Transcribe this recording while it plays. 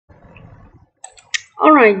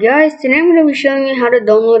Alright guys, today I'm going to be showing you how to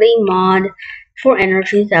download a mod for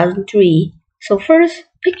NR2003. So first,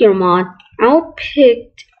 pick your mod. I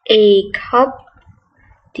picked a Cup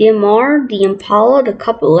DMR, the Impala, the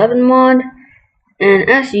Cup 11 mod. And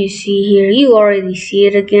as you see here, you already see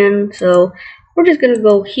it again. So we're just going to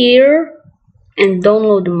go here and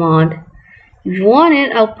download the mod. If you want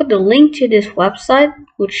it, I'll put the link to this website,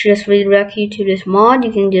 which just redirects you to this mod.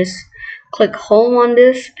 You can just click home on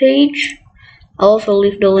this page. I'll also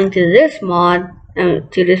leave the link to this mod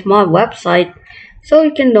website, so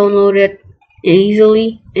you can download it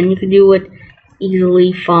easily, and you can do it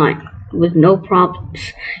easily fine with no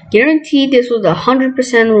problems. Guarantee this was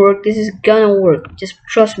 100% work. This is gonna work. Just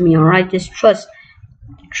trust me, alright? Just trust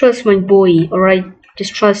my boy, alright?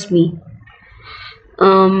 Just trust me.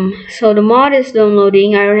 So the mod is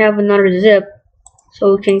downloading. I already have another zip,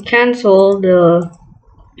 so we can cancel that,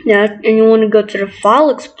 and you want to go to the file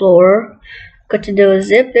explorer. Go to the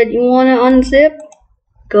zip that you want to unzip.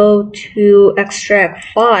 Go to extract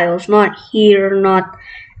files, not here, not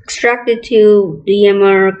extract it to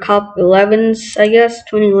DMR Cup 11s, I guess,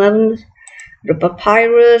 2011s. The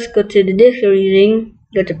Papyrus, go to the disk you're using,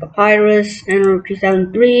 go to Papyrus,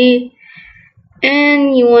 NR2003,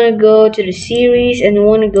 and you want to go to the series and you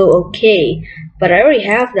want to go OK. But I already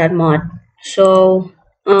have that mod, so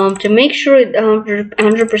to make sure it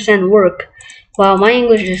 100% work. Wow, my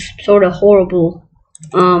English is sort of horrible.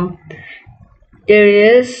 There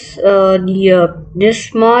is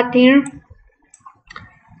this mod here.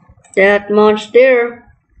 That mod's there.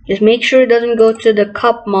 Just make sure it doesn't go to the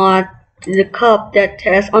cup mod, to the cup that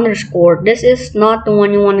has underscore. This is not the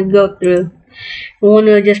one you want to go through. You want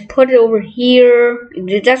to just put it over here.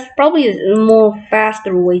 That's probably a more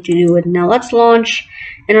faster way to do it. Now let's launch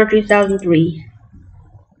NR2003.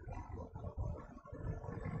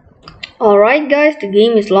 Alright guys, the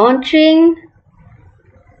game is launching,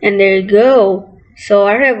 and there you go. So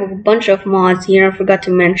I have a bunch of mods here I forgot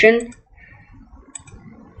to mention.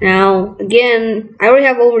 Now again, I already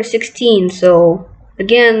have over 16, so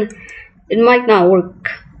again, it might not work.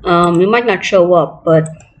 It might not show up, but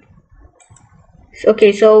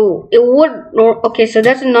okay, so it would. Okay, so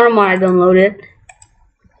that's another mod I downloaded.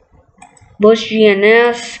 Bush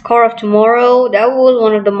GNS, Car of Tomorrow, that was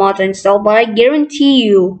one of the mods I installed, but I guarantee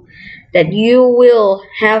you that you will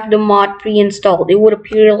have the mod pre-installed. It would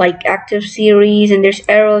appear like active series, and there's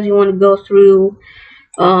arrows you want to go through.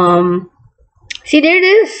 See, there it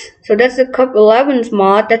is. So that's the Cup 11s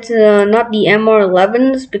mod. That's not the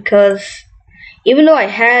MR11s, because even though I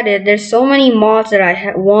had it, there's so many mods that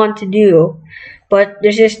I want to do, but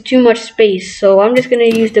there's just too much space. So I'm just gonna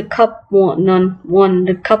use the Cup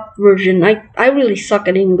the Cup version. I really suck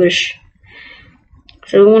at English.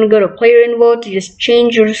 So we want to go to player info to just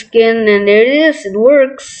change your skin, and there it is, it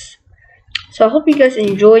works. So I hope you guys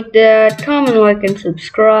enjoyed that. Comment, like, and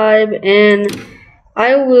subscribe, and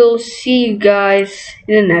I will see you guys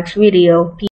in the next video. Peace.